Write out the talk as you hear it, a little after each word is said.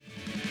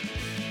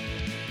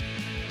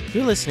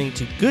You're listening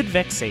to Good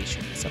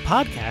Vexations, a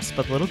podcast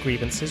about little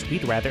grievances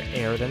we'd rather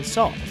air than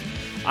solve.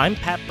 I'm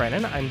Pat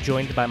Brennan. I'm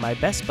joined by my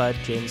best bud,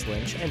 James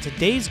Lynch, and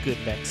today's Good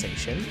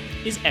Vexation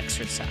is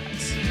exercise.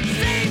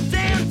 Same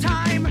damn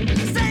time,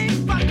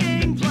 same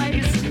fucking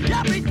place.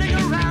 Everything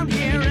around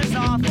here is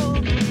awful.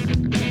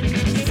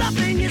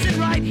 Something isn't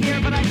right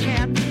here, but I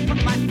can't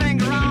put my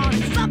finger on.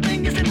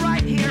 Something isn't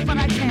right here, but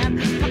I can't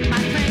put my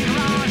finger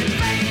on.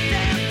 Same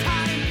damn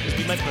time.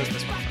 We might post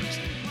this one first.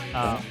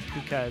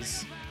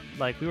 Because,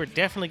 we were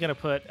definitely going to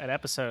put an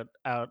episode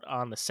out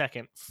on the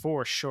 2nd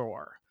for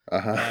sure.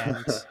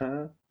 And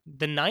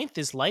the 9th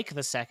is like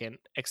the 2nd,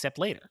 except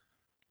later.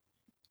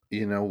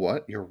 You know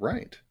what? You're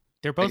right.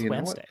 They're both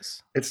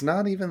Wednesdays. It's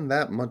not even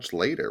that much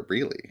later,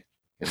 really.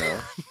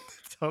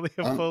 It's only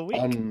a full week.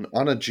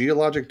 On a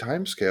geologic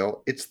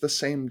timescale, it's the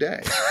same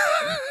day.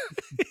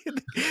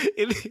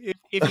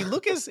 if you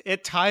look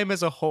at time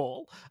as a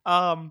whole.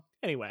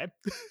 Anyway.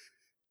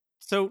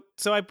 So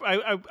I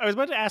was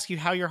about to ask you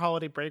how your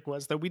holiday break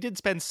was, though we did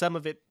spend some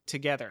of it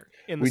together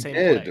in the same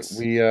place.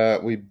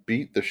 We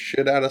beat the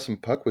shit out of some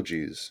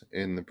Puckwudgies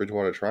in the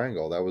Bridgewater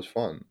Triangle. That was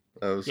fun.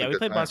 We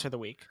played Monster of the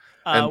Week.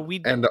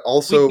 And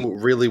also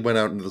really went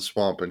out into the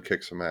swamp and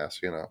kicked some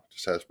ass,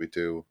 just as we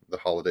do, the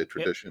holiday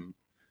tradition.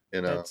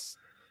 Yep.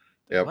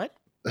 What?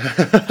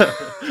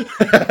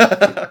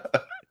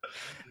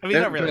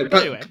 Not really.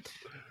 But anyway.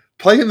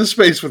 Play in the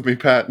space with me,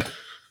 Pat.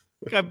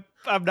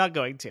 I'm not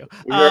going to.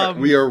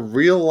 We are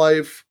real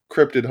life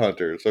cryptid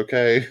hunters,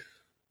 okay?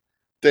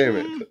 Damn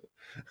it.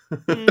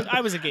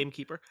 I was a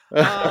gamekeeper.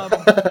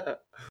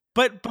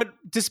 But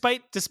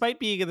despite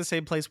being in the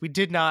same place, we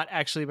did not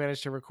actually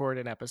manage to record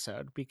an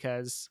episode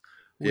because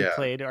we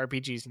played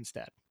RPGs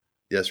instead.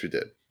 Yes, we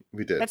did.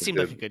 That seemed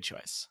like a good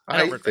choice.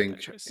 I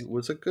think it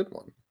was a good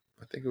one.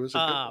 I think it was a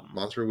good one.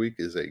 Monster Week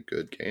is a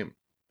good game.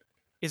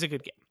 Is a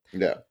good game.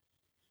 Yeah.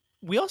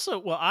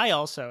 I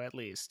also at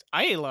least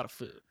I ate a lot of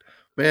food.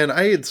 Man,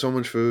 I ate so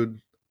much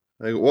food.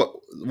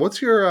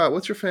 What's your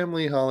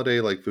family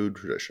holiday food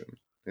tradition?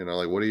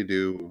 What do you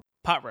do?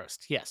 Pot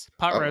roast, yes.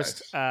 Pot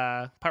roast.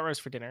 Nice. Pot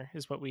roast for dinner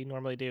is what we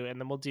normally do, and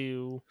then we'll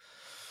do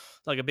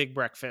a big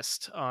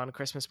breakfast on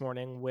Christmas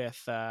morning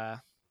with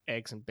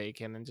eggs and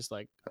bacon and just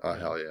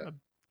hell yeah, a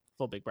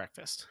full big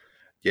breakfast.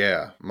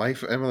 Yeah, my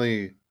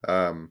family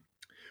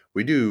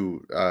we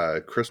do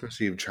Christmas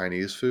Eve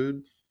Chinese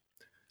food.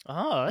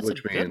 Oh, that's a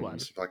good one.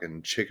 Which means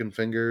fucking chicken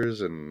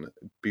fingers and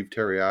beef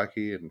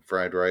teriyaki and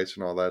fried rice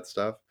and all that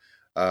stuff.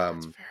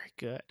 That's very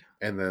good.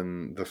 And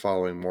then the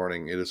following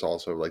morning, it is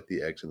also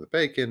the eggs and the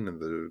bacon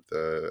and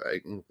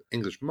the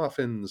English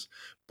muffins,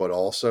 but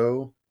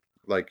also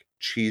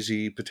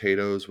cheesy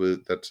potatoes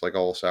that's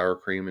all sour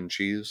cream and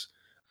cheese.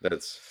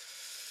 That's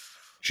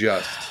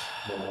just.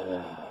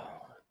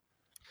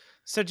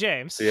 So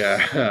James,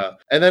 yeah,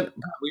 and then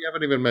we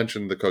haven't even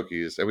mentioned the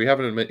cookies, and we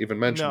haven't even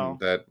mentioned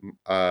that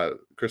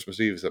Christmas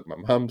Eve is at my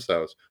mom's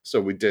house,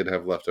 so we did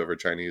have leftover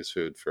Chinese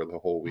food for the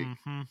whole week.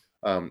 Mm-hmm.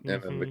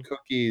 And then the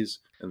cookies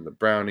and the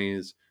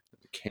brownies,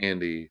 and the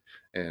candy,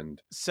 and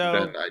so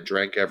then I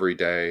drank every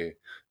day,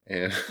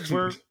 and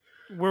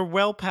we're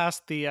well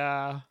past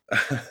the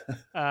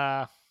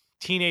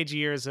teenage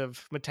years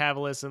of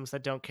metabolisms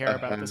that don't care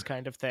about this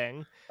kind of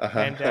thing,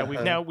 and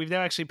we've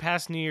now actually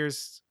passed New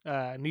Year's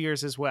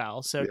as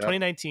well. So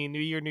 2019, New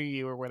Year, New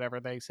You, or whatever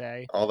they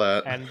say. All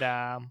that.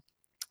 And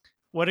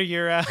what are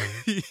your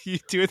you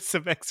doing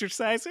some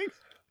exercising?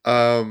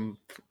 I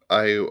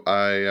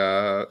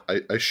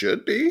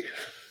should be.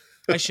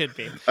 I should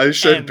be. I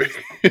should be.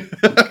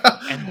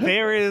 And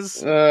there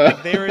is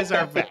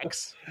our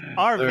Vex.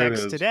 Our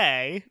Vex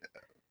today.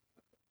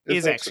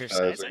 Is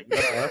exercising. No,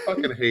 I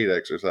fucking hate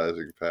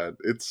exercising, Pat.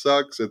 It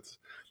sucks.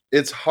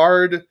 It's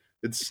hard.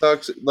 It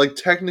sucks.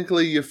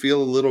 Technically you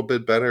feel a little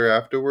bit better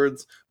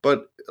afterwards,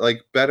 but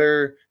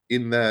better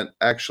in that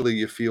actually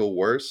you feel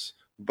worse,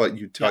 but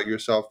you tell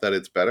yourself that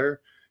it's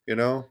better,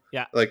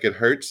 Yeah. It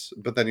hurts,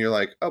 but then you're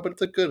oh, but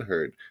it's a good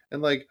hurt.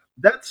 And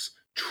that's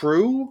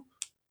true,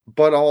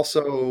 but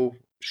also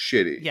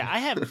shitty. Yeah,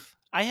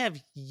 I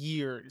have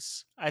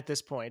years at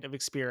this point of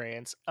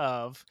experience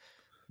of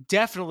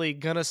definitely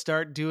gonna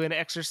start doing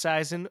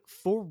exercising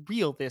for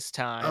real this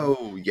time.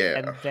 Oh yeah.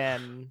 And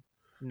then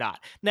not.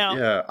 Now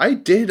yeah, I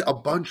did a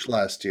bunch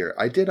last year.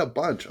 I did a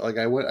bunch. I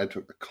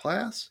took a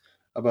class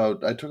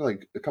I took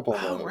a couple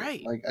of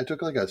right. I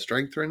took a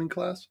strength training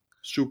class.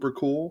 Super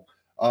cool.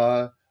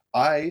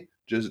 I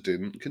just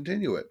didn't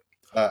continue it.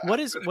 What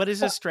is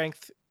a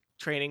strength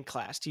training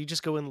class? Do you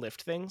just go and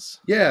lift things?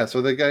 Yeah,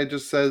 so the guy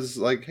just says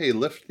hey,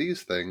 lift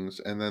these things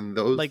and then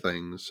those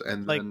things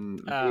and then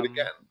do it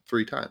again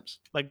 3 times.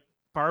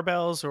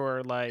 Barbells or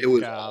it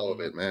was all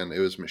of it, man. It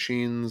was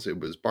machines, it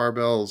was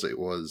barbells, it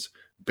was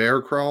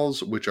bear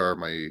crawls, which are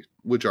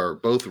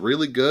both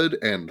really good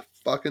and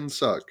fucking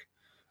suck.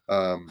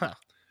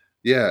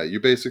 Yeah, you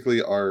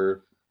basically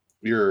are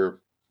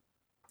your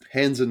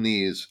hands and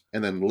knees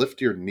and then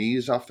lift your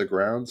knees off the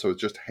ground, so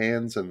it's just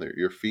hands and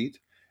your feet,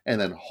 and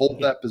then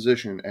hold that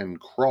position and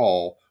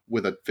crawl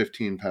with a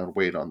 15-pound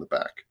weight on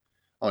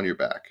your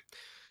back.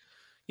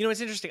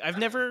 It's interesting. I've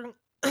never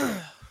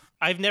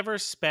I've never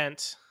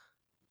spent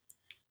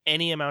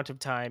any amount of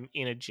time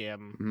in a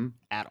gym Mm-hmm.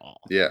 at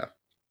all. Yeah.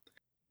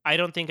 I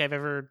don't think I've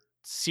ever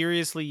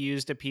seriously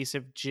used a piece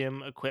of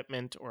gym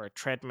equipment or a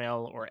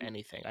treadmill or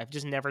anything. I've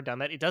just never done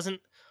that. It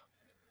doesn't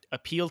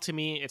appeal to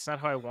me. It's not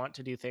how I want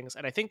to do things.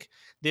 And I think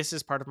this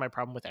is part of my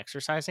problem with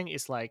exercising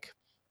is like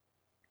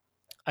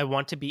I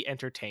want to be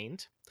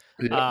entertained.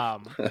 Yeah.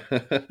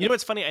 You know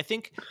what's funny? I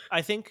think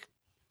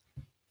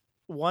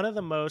one of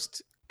the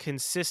most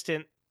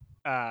consistent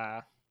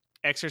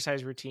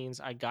exercise routines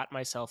I got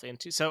myself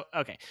into. So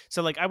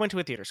like I went to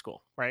a theater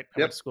school, right? I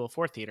went to school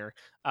for theater.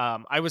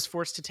 I was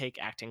forced to take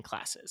acting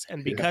classes,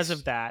 and because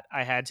of that,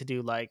 I had to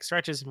do like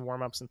stretches and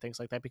warm ups and things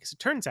like that. Because it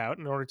turns out,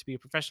 in order to be a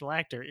professional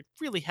actor, it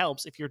really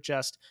helps if you're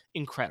just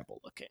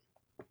incredible looking.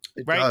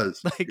 It right?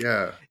 does. Like,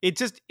 yeah. It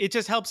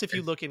just helps if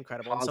you look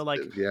incredible. And so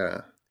like,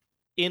 yeah.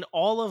 In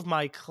all of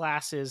my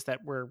classes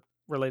that were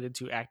related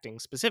to acting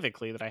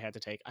specifically that I had to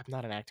take, I'm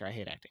not an actor. I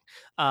hate acting.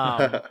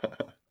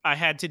 I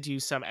had to do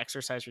some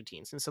exercise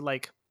routines. And so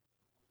like,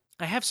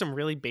 I have some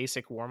really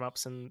basic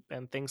warm-ups and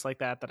things like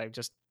that I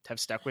just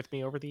have stuck with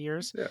me over the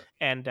years. Yeah.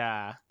 And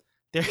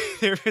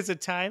there was a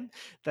time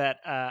that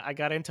I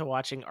got into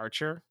watching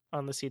Archer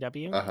on the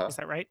CW. Uh-huh. Is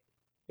that right?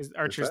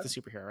 Archer's the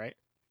superhero, right?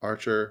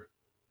 Archer.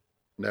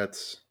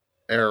 That's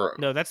Arrow.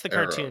 No, that's the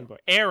cartoon boy.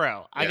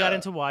 Arrow. Yeah, I got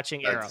into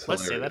watching Arrow.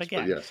 Let's say that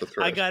again. Yes, that's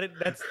right. I got it.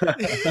 That's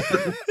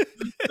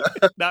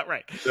not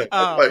right.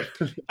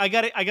 I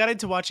got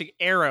into watching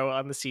Arrow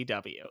on the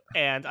CW,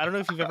 and I don't know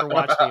if you've ever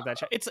watched any of that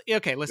show. It's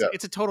okay. Listen,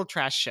 It's a total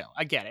trash show.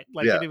 I get it.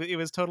 Like it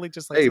was totally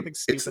just like something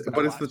stupid.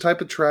 But it's the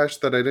type of trash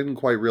that I didn't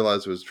quite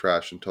realize was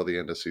trash until the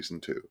end of season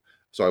 2.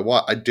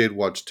 So I did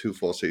watch 2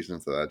 full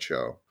seasons of that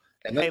show.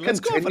 And hey, let's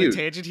go off on a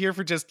tangent here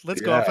for just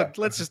let's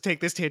just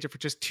take this tangent for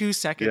just 2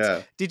 seconds.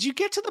 Yeah. Did you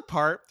get to the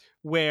part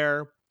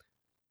where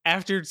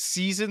after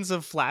seasons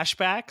of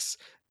flashbacks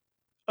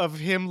of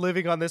him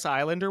living on this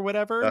island or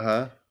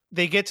whatever,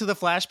 they get to the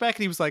flashback and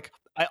he was like,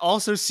 I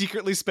also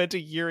secretly spent a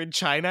year in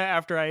China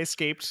after I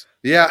escaped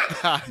the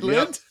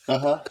island?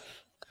 Yep.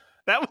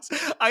 That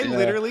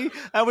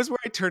was where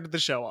I turned the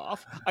show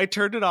off. I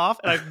turned it off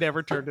and I've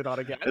never turned it on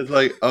again. It's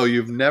like, oh,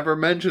 you've never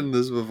mentioned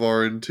this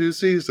before in 2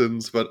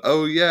 seasons, but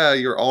oh yeah,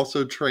 you're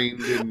also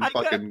trained in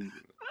fucking...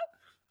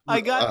 I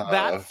got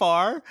that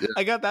far. Yeah.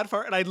 I got that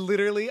far, and I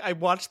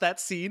watched that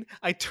scene.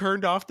 I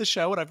turned off the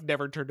show, and I've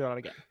never turned it on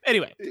again.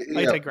 Anyway,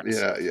 I digress.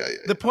 Yeah.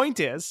 The point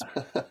is,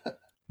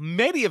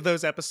 many of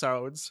those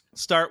episodes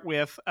start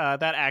with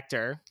that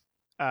actor,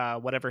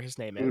 whatever his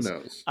name is. Who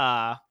knows?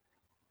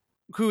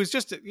 Who is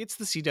just, it's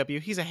the CW.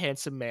 He's a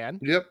handsome man.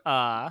 Yep.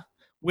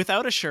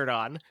 Without a shirt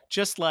on,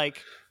 just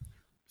like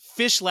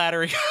fish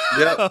laddering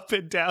up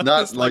and down.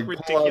 Not this, like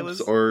ridiculous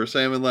or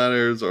salmon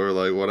ladders or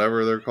like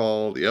whatever they're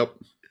called. Yep.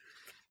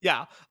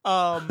 Yeah.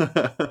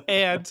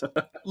 And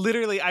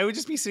literally I would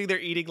just be sitting there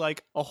eating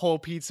like a whole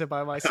pizza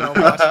by myself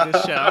watching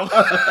this show.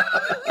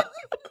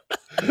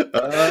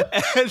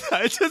 And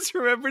I just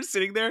remember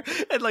sitting there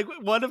and like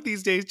one of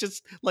these days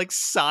just like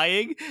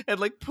sighing and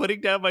like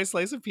putting down my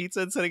slice of pizza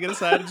and setting it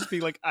aside and just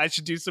being like, I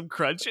should do some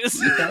crunches.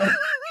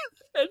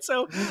 And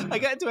so I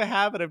got into a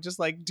habit of just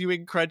like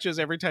doing crunches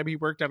every time he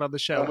worked out on the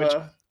show, which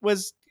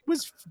was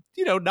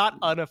not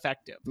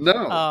ineffective.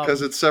 No,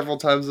 because it's several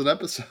times an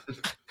episode.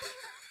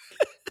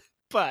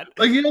 But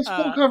like he has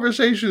full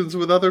conversations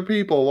with other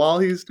people while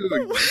he's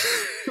doing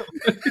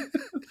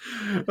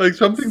like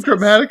something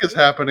dramatic is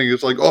happening.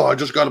 It's like, oh, I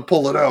just got to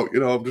pull it out.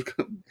 I'm just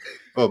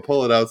gonna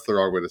pull it out's the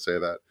wrong way to say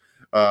that.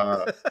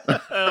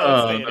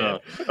 No.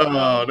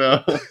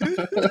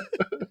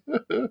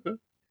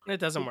 It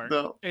doesn't work.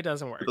 No, it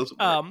doesn't work. It doesn't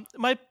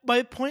work.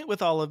 My point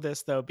with all of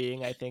this though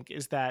being, I think,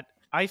 is that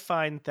I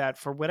find that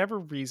for whatever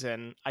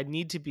reason, I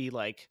need to be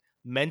like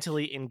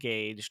mentally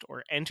engaged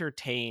or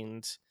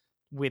entertained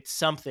with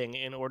something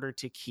in order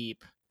to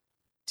keep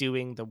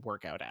doing the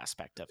workout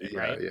aspect of it,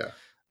 right? Yeah.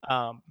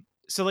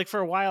 So like for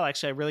a while,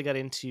 actually, I really got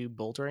into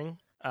bouldering.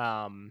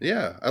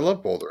 Yeah, I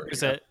love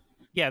bouldering.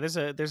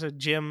 There's a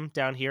gym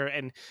down here,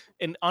 and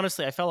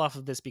honestly, I fell off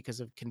of this because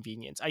of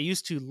convenience. I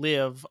used to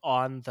live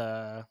on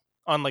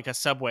like a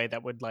subway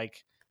that would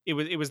like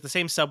it was the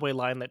same subway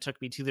line that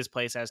took me to this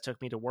place as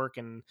took me to work,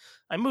 and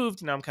I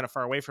moved and now I'm kind of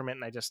far away from it,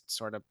 and I just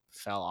sort of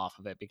fell off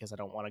of it because I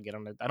don't want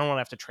to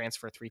have to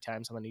transfer 3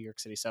 times on the New York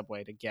City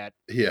subway to get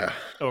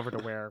over to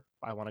where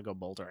I want to go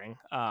bouldering.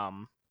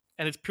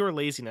 And it's pure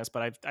laziness,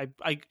 but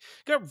I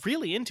got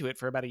really into it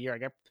for about a year. I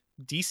got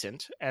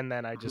decent, and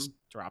then I just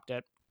dropped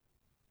it.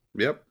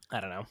 Yep. I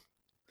don't know.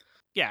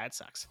 Yeah, it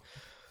sucks.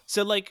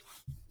 So like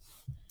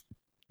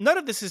none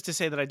of this is to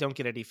say that I don't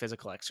get any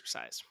physical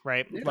exercise,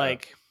 right? Yeah.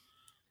 Like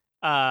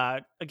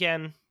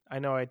again, I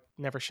know I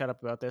never shut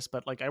up about this,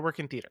 but like I work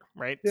in theater,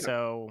 right? Yeah.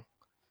 So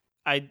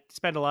I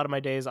spend a lot of my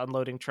days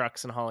unloading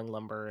trucks and hauling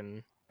lumber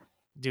and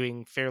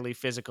doing fairly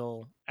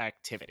physical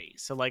activity.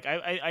 So like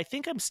I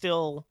think I'm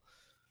still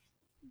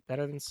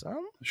better than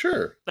some.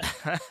 Sure,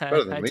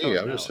 better than me.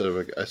 I just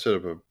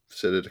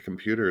sit at a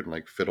computer and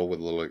like fiddle with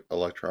little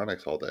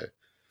electronics all day.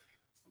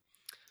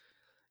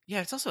 Yeah,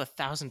 it's also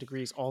 1,000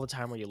 degrees all the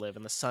time where you live,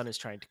 and the sun is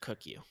trying to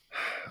cook you.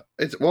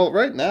 Well,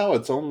 right now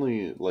it's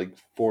only like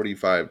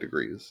 45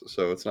 degrees,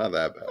 so it's not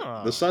that bad.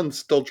 The Oh, sun's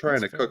still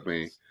trying that's to very cook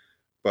me, nice.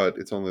 but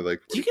it's only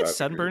like Do you get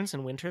 45 degrees. sunburns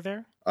in winter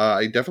there?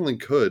 I definitely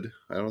could.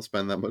 I don't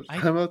spend that much I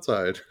time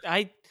outside.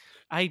 I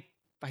I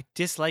I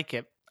dislike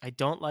it. I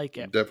don't like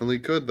it. Definitely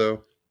could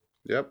though.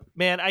 Yep.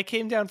 Man, I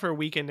came down for a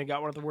weekend and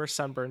got one of the worst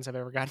sunburns I've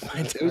ever gotten in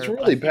my It was entire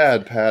really life.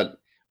 bad, Pat.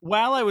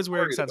 While I was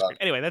wearing Worried about sunscreen.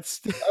 Anyway, that's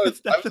I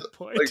was, that's not the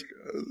point. like,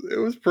 it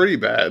was pretty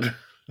bad.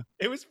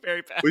 It was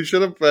very bad. We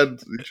should have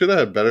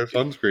had better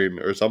sunscreen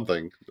or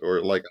something,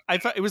 or like. I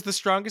thought it was the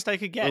strongest I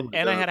could get, Oh my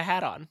and I God. had a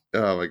hat on.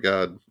 Oh my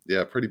god!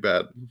 Yeah, pretty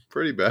bad.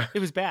 Pretty bad. It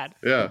was bad.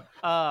 Yeah.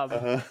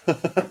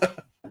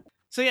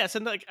 So yeah, so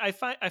like I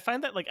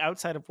find that like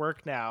outside of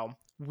work now,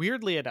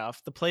 weirdly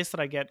enough, the place that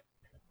I get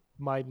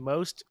my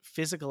most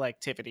physical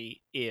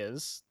activity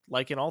is,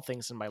 like in all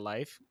things in my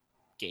life,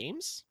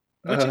 games,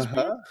 which is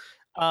weird.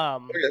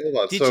 Okay, hold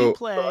on. Did So you I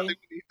play? think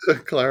we need to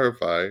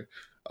clarify.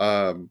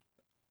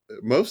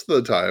 Most of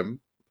the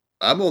time,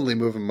 I'm only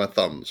moving my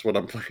thumbs when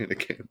I'm playing a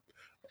game.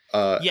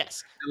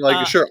 Yes.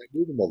 Like, sure, I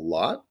move them a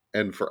lot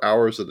and for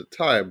hours at a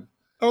time.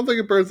 I don't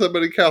think it burns that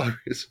many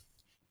calories.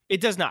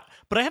 It does not.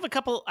 But I have a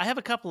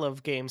couple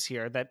of games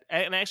here that,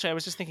 and actually I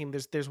was just thinking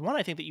there's one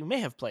I think that you may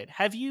have played.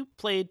 Have you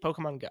played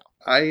Pokemon Go?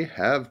 I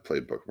have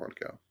played Pokemon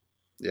Go.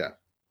 Yeah.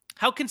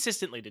 How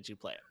consistently did you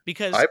play it?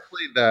 Because I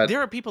played that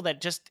there are people that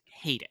just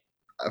hate it.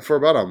 for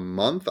about a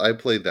month. I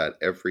played that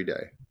every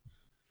day.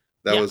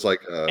 That was like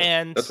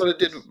and that's what I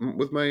did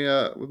with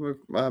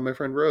my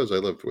friend Rose I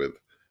lived with.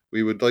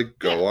 We would like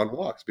go on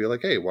walks, be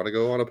like, "Hey, want to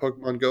go on a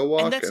Pokemon Go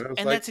walk?"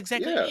 And that's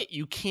exactly it.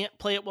 You can't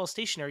play it while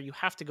stationary. You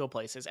have to go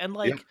places. And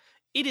like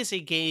it is a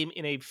game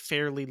in a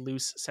fairly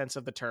loose sense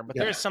of the term, but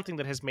there is something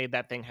that has made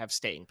that thing have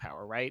staying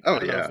power, right? Oh, I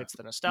don't know if it's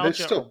the nostalgia.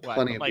 There's still or what,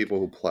 plenty of people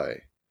who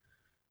play.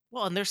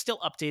 Well, and they're still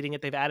updating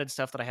it. They've added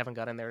stuff that I haven't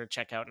got in there to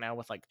check out now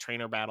with like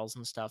trainer battles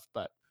and stuff.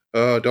 But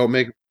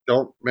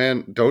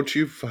don't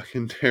you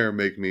fucking dare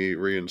make me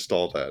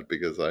reinstall that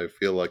because I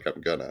feel like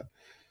I'm gonna.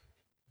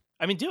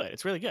 I mean, do it.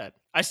 It's really good.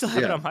 I still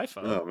have it on my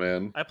phone. Oh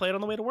man, I play it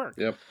on the way to work.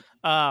 Yep.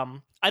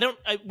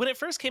 When it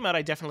first came out,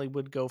 I definitely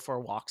would go for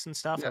walks and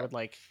stuff. Yeah. I would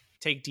like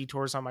take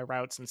detours on my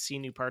routes and see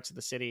new parts of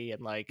the city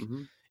and like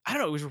Mhm. I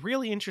don't know. It was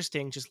really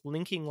interesting just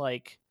linking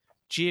like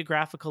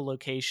geographical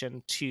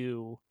location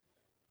to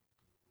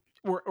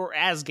or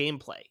as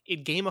gameplay.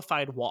 It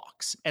gamified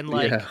walks and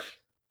like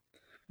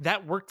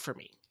that worked for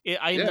me.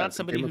 I am not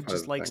somebody who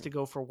just likes to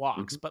go for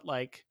walks, but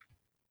like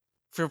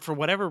for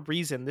whatever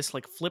reason, this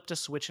like flipped a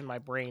switch in my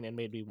brain and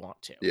made me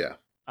want to. Yeah.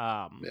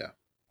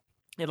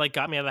 It like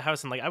got me out of the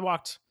house and like I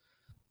walked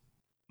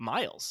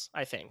miles,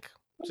 I think,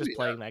 just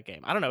playing that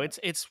game. I don't know.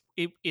 It's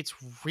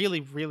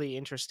really, really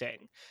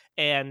interesting.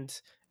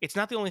 And it's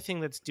not the only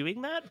thing that's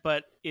doing that,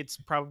 but it's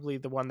probably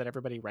the one that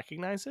everybody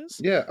recognizes.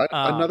 Yeah.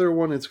 Another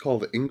one is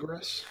called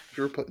Ingress.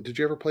 Did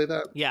you ever play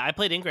that? Yeah, I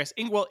played Ingress.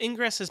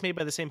 Ingress is made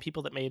by the same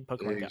people that made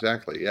Pokemon Go.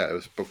 Exactly. Yeah, it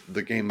was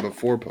the game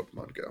before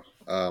Pokemon Go.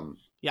 I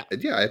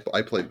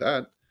played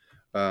that.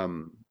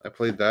 I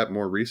played that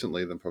more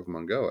recently than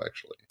Pokemon Go,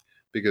 actually,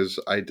 because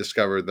I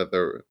discovered that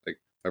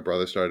my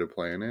brother started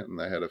playing it,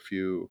 and I had a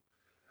few.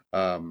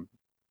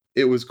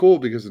 It was cool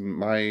because in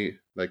my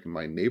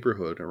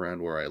neighborhood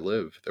around where I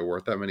live, there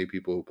weren't that many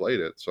people who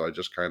played it, so I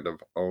just kind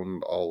of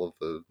owned all of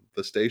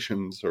the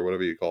stations or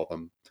whatever you call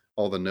them,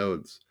 all the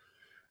nodes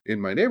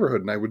in my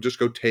neighborhood, and I would just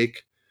go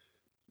take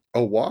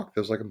a walk.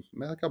 There was like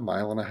a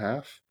mile and a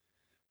half.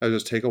 I would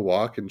just take a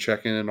walk and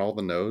check in all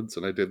the nodes,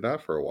 and I did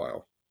that for a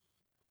while.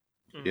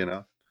 You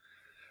know,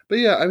 but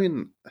yeah, I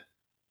mean,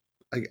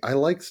 I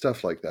like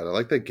stuff like that. I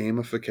like that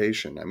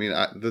gamification. I mean,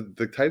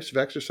 the types of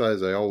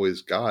exercise I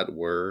always got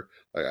were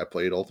like I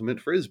played Ultimate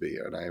Frisbee,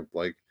 and I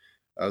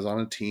was on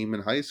a team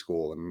in high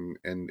school, and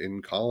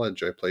in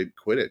college I played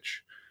Quidditch,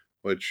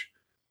 which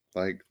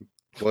like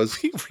was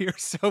we are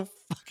so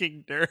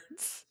fucking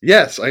nerds.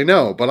 Yes, I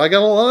know, but I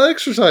got a lot of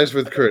exercise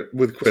with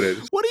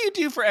Quidditch. What do you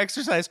do for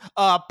exercise?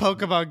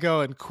 Pokemon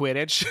Go and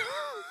Quidditch.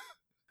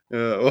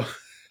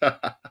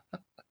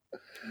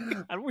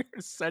 And we're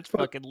such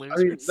fucking losers.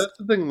 I mean, that's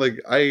the thing. Like,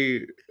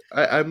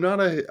 I'm not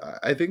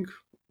I think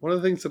one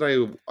of the things that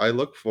I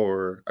look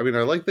for. I mean,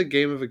 I like the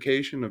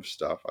gamification of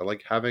stuff. I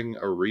like having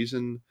a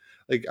reason.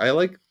 Like, I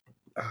like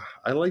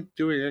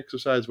doing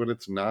exercise when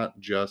it's not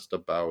just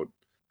about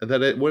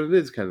that. When it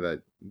is kind of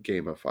that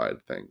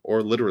gamified thing,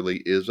 or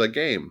literally is a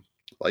game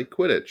like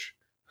Quidditch.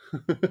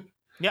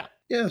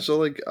 Yeah, so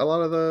like a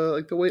lot of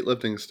the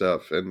weightlifting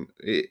stuff, and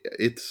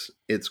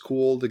it's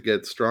cool to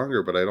get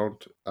stronger, but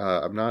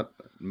I'm not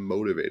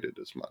motivated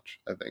as much,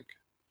 I think.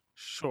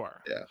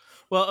 Sure. Yeah.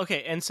 Well,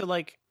 okay, and so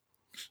like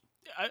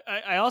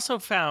I also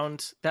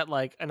found that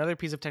like another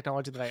piece of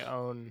technology that I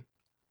own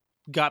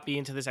got me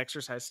into this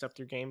exercise stuff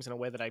through games in a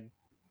way that I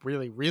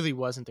really, really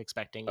wasn't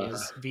expecting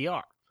is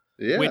VR.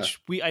 Yeah. Which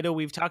I know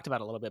we've talked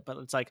about a little bit, but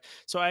it's like,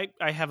 so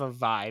I have a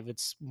Vive.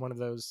 It's one of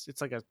those, it's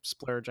like a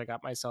splurge I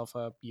got myself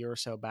a year or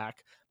so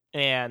back.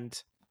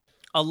 And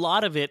a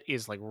lot of it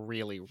is like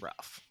really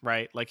rough,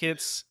 right? Like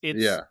it's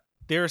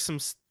there are some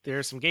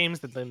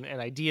games that and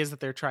ideas that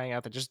they're trying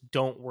out that just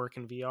don't work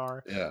in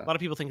VR. Yeah. A lot of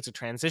people think it's a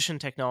transition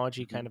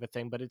technology kind of a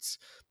thing, but it's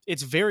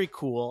very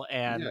cool.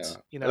 And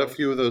And a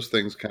few of those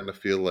things kind of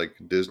feel like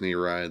Disney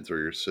rides where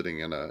you're sitting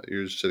in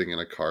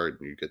a cart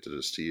and you get to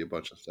just see a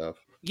bunch of stuff.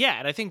 Yeah,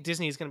 and I think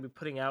Disney is going to be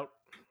putting out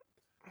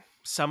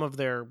some of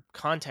their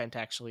content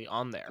actually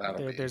on there.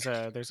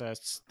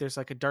 There's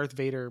like a Darth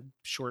Vader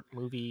short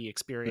movie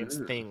experience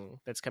thing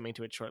that's coming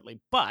to it shortly.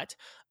 But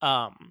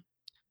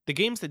the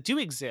games that do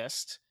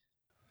exist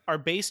are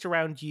based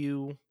around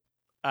you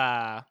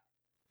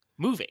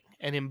moving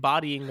and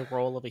embodying the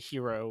role of a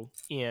hero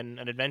in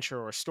an adventure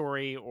or a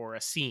story or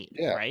a scene,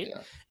 right?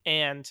 Yeah.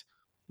 And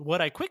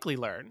what I quickly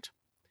learned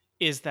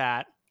is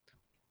that,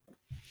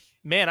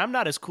 man, I'm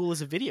not as cool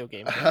as a video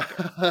game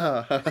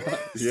character.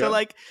 So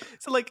like,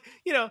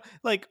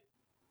 like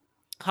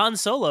Han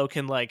Solo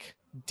can like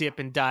dip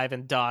and dive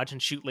and dodge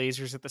and shoot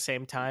lasers at the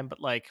same time, but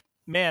like,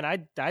 man, I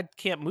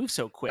can't move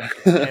so quick,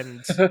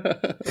 and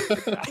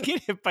I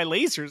get hit by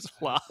lasers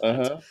a lot.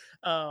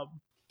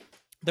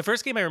 The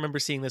first game I remember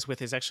seeing this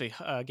with is actually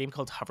a game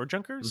called Hover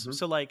Junkers.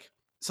 So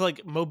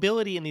like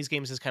mobility in these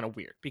games is kind of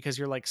weird because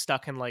you're like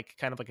stuck in like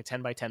kind of like a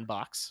 10x10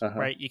 box,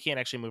 right? You can't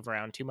actually move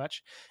around too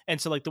much.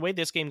 And so like the way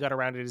this game got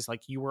around it is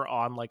like you were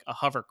on like a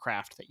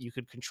hovercraft that you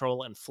could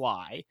control and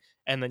fly,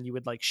 and then you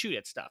would like shoot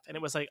at stuff. And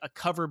it was like a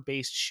cover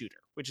based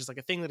shooter, which is like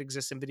a thing that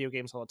exists in video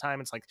games all the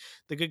time. It's like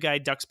the good guy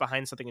ducks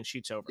behind something and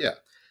shoots over. Yeah.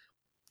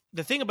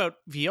 The thing about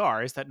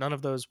VR is that none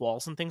of those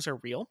walls and things are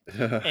real.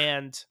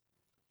 And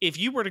if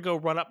you were to go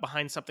run up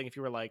behind something, if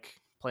you were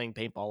like playing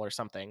paintball or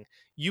something,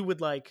 you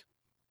would like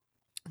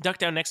duck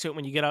down next to it.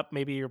 When you get up,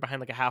 maybe you're behind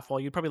like a half wall,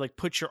 you'd probably like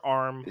put your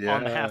arm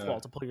on the half wall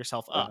to pull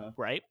yourself up,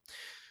 right?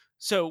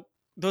 So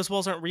those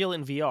walls aren't real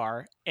in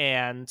VR.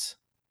 And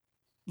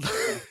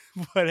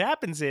what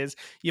happens is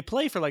you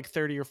play for like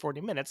 30 or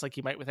 40 minutes, like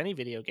you might with any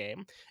video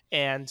game.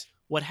 And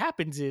what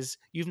happens is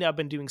you've now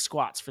been doing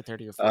squats for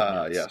 30 or 40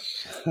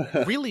 minutes.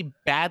 Yes. Really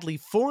badly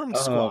formed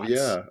squats,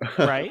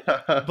 right?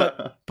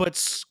 But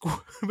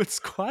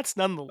squats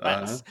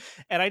nonetheless.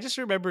 And I just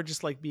remember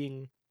just like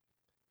being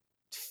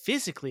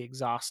physically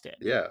exhausted.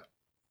 Yeah.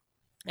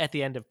 At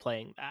the end of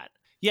playing that.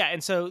 Yeah,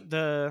 and so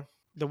the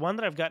one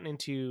that I've gotten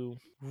into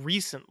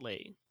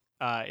recently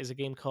is a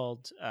game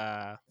called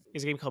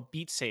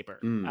Beat Saber,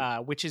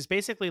 which is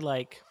basically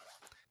like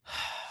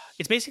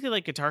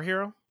Guitar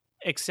Hero,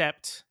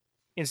 except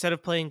instead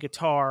of playing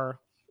guitar,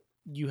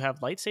 you have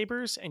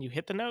lightsabers and you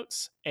hit the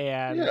notes,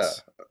 and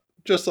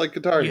just like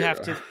Guitar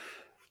Hero.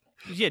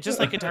 Just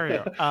like Guitar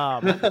Hero.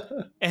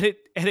 And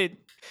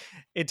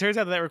it turns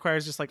out that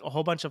requires just like a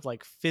whole bunch of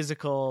like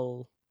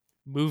physical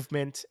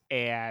movement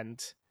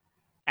and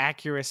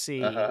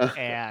accuracy,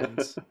 and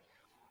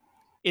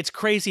it's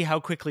crazy how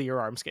quickly your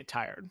arms get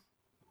tired.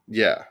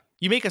 Yeah.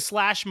 You make a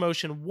slash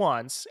motion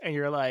once and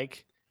you're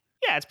like,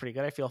 yeah, it's pretty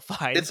good. I feel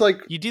fine. It's like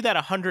you do that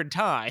 100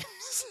 times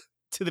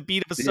to the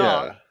beat of a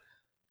song.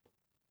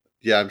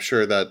 Yeah, I'm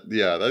sure that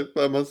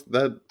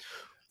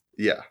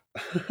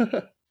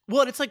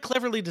Well, it's like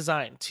cleverly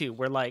designed too,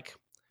 where like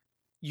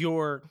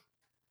your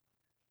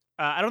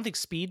I don't think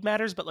speed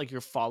matters, but like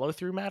your follow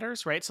through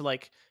matters, right? So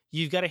like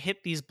you've got to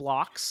hit these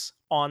blocks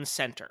on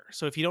center.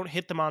 So if you don't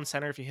hit them on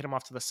center, if you hit them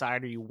off to the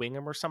side or you wing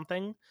them or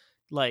something,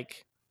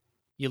 like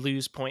you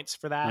lose points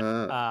for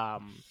that.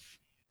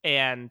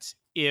 And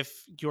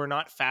if you're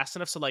not fast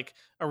enough, so like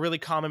a really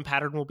common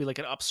pattern will be like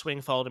an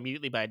upswing followed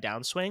immediately by a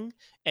downswing,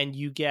 and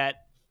you get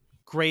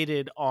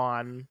graded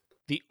on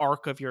the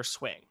arc of your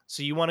swing.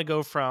 So you want to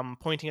go from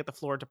pointing at the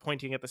floor to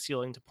pointing at the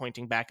ceiling to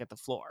pointing back at the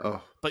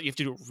floor, but you have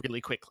to do it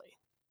really quickly.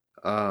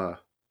 Right.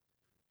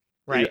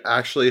 You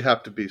actually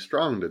have to be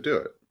strong to do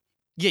it.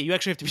 Yeah, you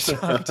actually have to be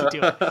strong to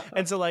do it.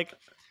 And so like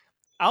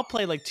I'll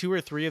play like 2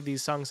 or 3 of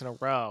these songs in a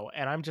row,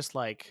 and I'm just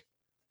like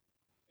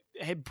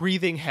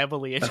breathing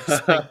heavily and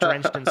just like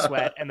drenched in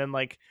sweat, and then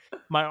like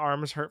my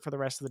arms hurt for the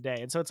rest of the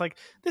day. And so it's like,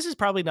 this is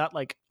probably not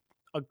like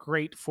a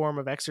great form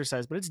of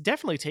exercise, but it's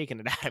definitely taken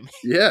it out of me.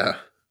 Yeah.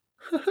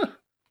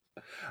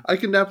 I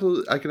can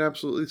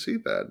absolutely see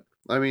that.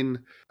 I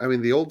mean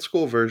the old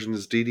school version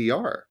is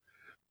DDR,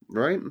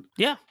 right?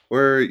 Yeah.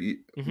 Where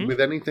with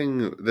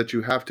anything that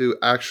you have to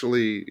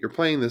actually, you're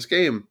playing this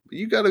game,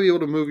 you got to be able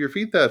to move your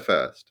feet that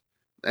fast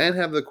and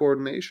have the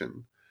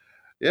coordination.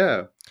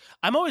 Yeah.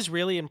 I'm always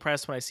really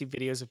impressed when I see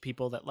videos of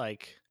people that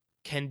like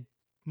can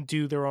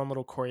do their own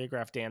little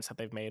choreographed dance that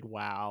they've made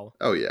while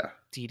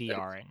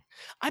DDRing.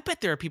 I bet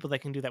there are people that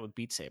can do that with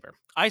Beat Saber.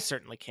 I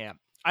certainly can't.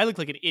 I look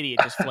like an idiot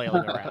just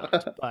flailing around,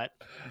 but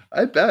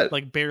I bet,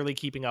 like barely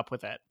keeping up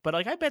with it. But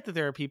like I bet that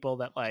there are people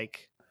that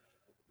like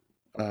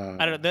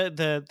I don't know,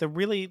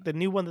 the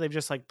new one that they've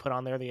just like put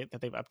on there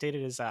that they've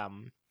updated is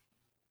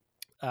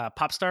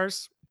Pop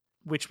Stars,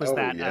 which was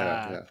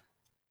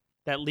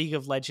that League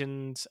of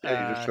Legends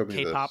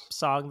K-pop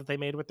song that they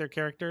made with their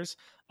characters.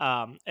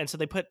 And so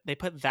they put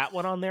that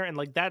one on there, and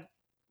like that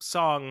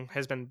song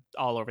has been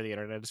all over the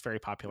internet. It's very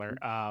popular.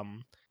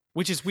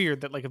 Which is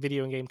weird that like a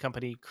video game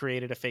company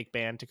created a fake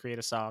band to create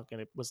a song,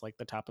 and it was like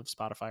the top of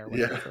Spotify or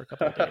whatever for a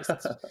couple of days.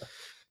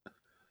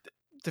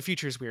 the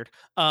future is weird.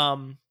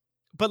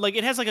 But like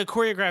it has like a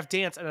choreographed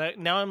dance, and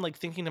now I'm like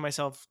thinking to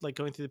myself, like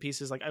going through the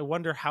pieces, like I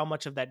wonder how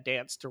much of that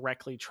dance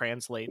directly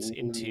translates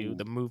into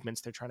the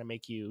movements they're trying to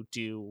make you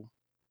do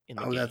in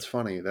the game. That's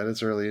funny. That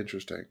is really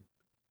interesting.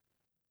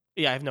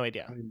 Yeah, I have no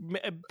idea.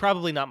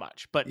 Probably not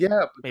much, but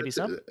maybe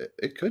some.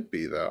 It could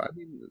be though. I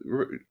mean,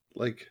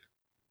 like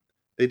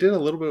they did a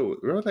little bit.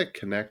 Remember that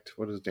Kinect?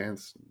 What is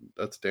dance?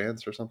 That's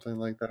dance or something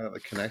like that.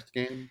 The Kinect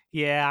game.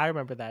 Yeah, I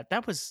remember that.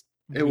 That was.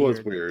 It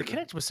was weird. The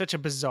Kinect was such a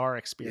bizarre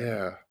experience.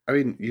 Yeah, I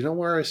mean, you know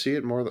where I see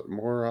it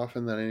more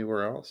often than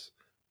anywhere else?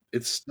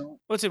 It's still.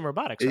 Well, it's in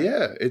robotics. Right?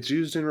 Yeah, it's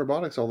used in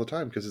robotics all the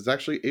time because it's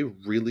actually a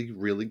really,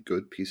 really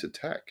good piece of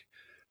tech.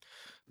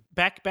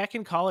 Back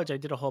in college, I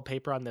did a whole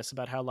paper on this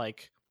about how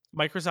like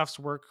Microsoft's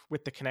work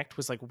with the Kinect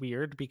was like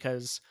weird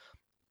because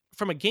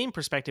from a game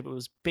perspective, it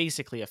was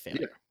basically a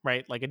failure,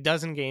 right? Like a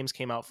dozen games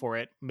came out for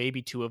it.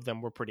 Maybe 2 of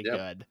them were pretty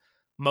good.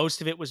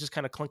 Most of it was just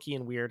kind of clunky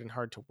and weird and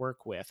hard to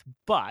work with.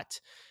 But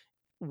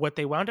what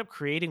they wound up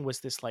creating was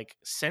this like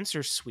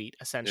sensor suite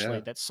essentially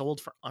that sold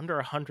for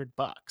under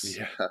 $100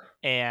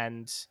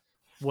 and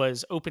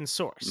was open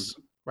source,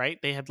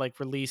 right? They had like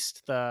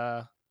released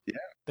the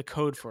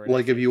code for it.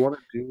 Like if you want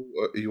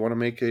to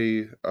make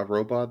a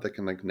robot that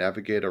can like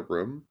navigate a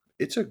room,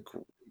 it's a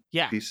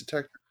great piece of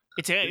tech.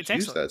 It's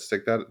excellent.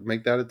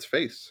 Make that its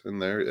face,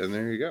 and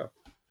there you go.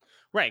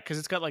 Right, because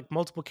it's got like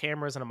multiple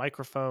cameras and a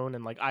microphone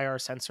and like IR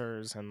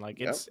sensors and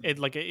like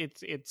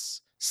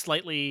it's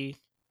slightly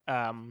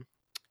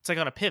it's like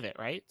on a pivot,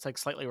 right? It's like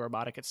slightly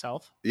robotic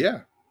itself.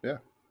 Yeah.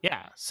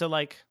 So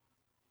like,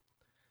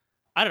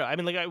 I don't know. I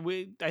mean, like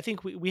I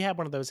think we had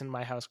one of those in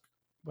my house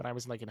when I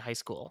was like in high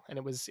school, and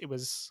it was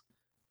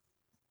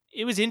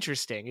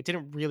interesting. It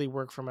didn't really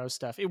work for most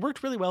stuff. It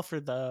worked really well for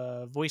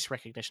the voice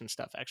recognition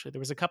stuff. Actually, there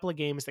was a couple of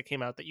games that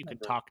came out that you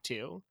could talk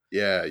to.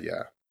 Yeah.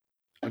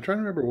 I'm trying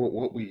to remember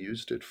what we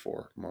used it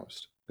for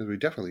most, because we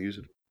definitely used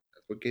it.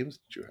 What games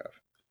did you have?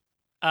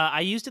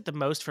 I used it the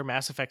most for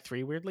Mass Effect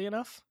 3, weirdly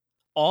enough.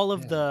 All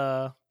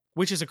of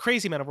which is a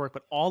crazy amount of work,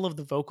 but all of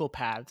the vocal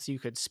paths you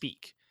could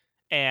speak.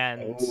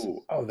 And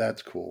oh,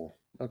 that's cool.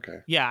 Okay.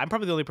 Yeah, I'm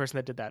probably the only person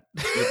that did that.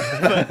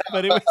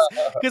 but it was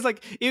because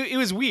like it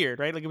was weird,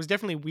 right? Like it was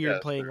definitely weird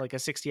playing like a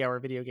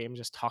 60-hour video game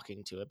just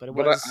talking to it. But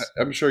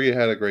I'm sure you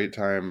had a great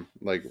time,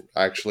 like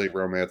actually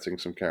romancing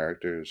some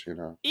characters. You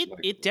know,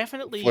 it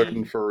definitely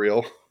flirting for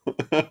real.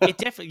 It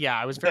definitely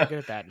I was very good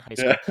at that in high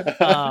school.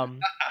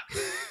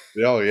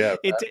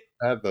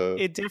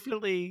 It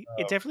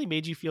definitely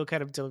made you feel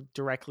kind of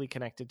directly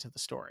connected to the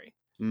story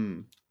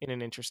in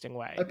an interesting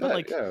way.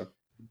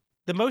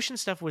 The motion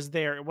stuff was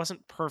there. It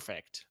wasn't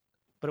perfect,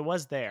 but it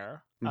was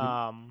there.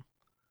 I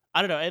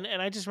don't know.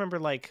 And I just remember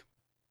like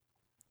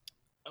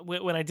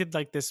when I did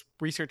like this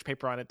research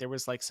paper on it, there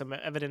was like some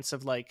evidence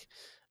of like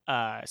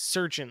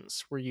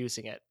surgeons were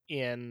using it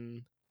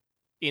in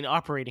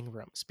operating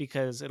rooms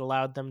because it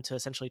allowed them to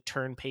essentially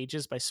turn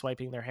pages by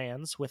swiping their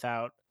hands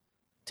without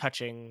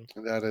touching.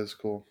 That is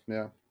cool.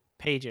 Yeah.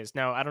 Pages.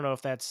 Now, I don't know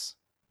if that's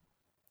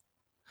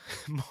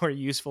more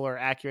useful or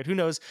accurate. Who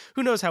knows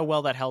how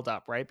well that held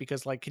up, right?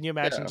 Because like, can you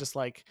imagine just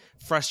like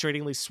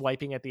frustratingly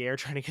swiping at the air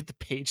trying to get the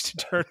page to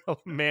turn while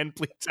a man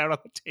bleeds out on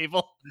the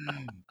table?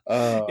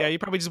 You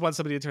probably just want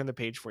somebody to turn the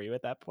page for you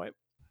at that point.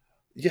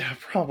 Yeah,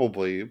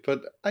 probably.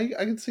 But I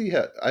can see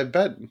I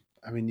bet,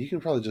 I mean, you can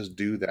probably just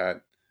do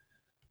that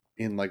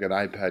in like an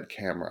iPad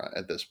camera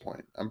at this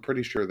point. I'm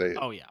pretty sure they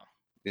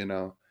you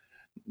know,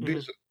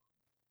 because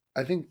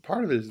I think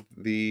part of it is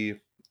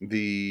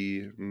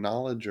the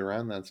knowledge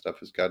around that stuff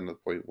has gotten to the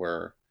point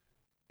where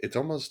it's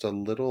almost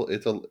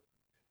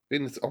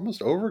it's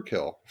almost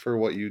overkill for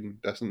what you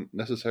doesn't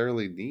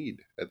necessarily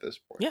need at this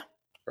point. Yeah.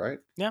 Right?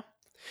 Yeah.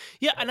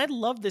 And I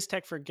love this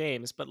tech for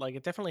games, but like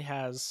it definitely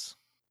has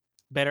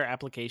better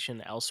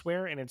application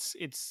elsewhere, and it's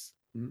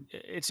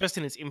just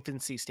in its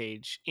infancy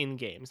stage in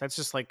games. That's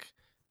just like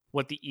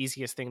what the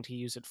easiest thing to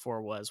use it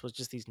for was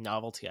just these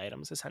novelty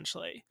items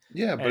essentially.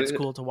 Yeah, and but it's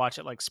cool to watch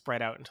it like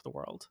spread out into the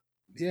world.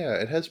 Yeah,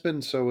 it has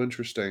been so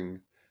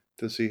interesting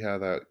to see how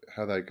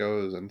that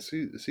goes and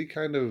see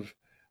kind of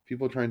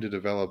people trying to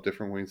develop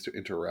different ways to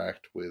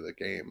interact with a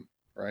game,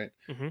 right?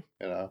 You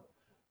know,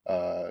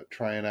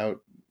 trying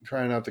out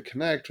the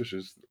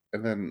Kinect,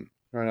 and then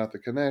trying out the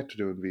Kinect,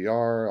 doing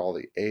VR, all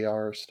the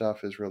AR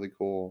stuff is really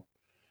cool.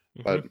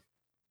 But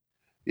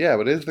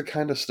but it is the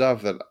kind of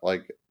stuff that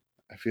like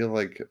I feel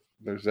like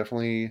there's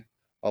definitely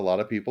a lot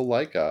of people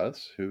like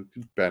us who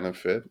could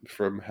benefit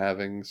from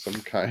having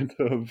some kind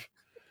of,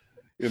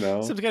 you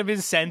know, some kind of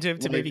incentive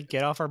to maybe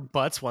get off our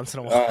butts once in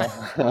a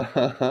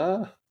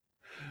while.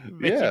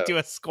 Maybe do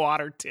a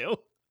squat or two.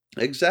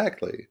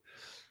 Exactly.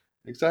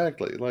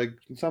 Like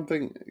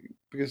something,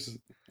 because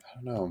I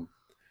don't know.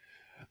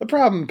 The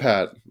problem,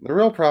 Pat, the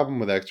real problem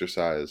with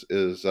exercise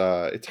is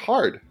it's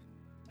hard.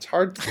 It's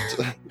hard.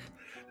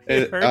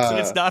 It hurts and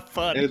it's not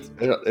fun.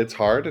 It's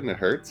hard and it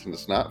hurts and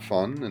it's not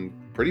fun and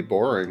pretty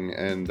boring,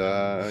 and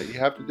you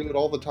have to do it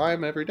all the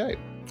time every day.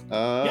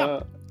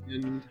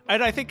 And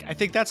I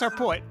think that's our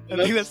point. I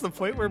think that's the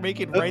point we're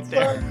making right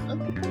there.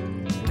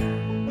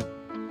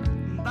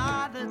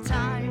 By the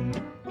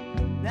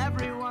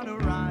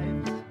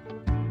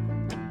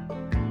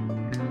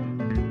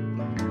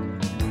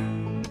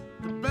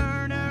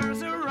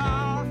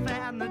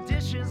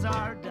dishes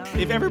are done.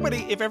 If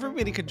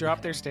everybody could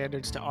drop their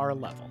standards to our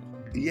level.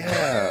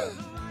 Yeah.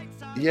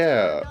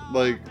 Yeah.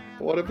 Like,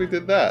 what if we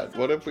did that?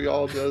 What if we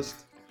all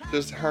just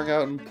hung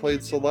out and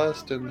played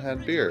Celeste and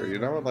had beer, you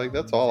know? Like,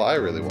 that's all I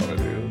really want to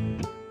do.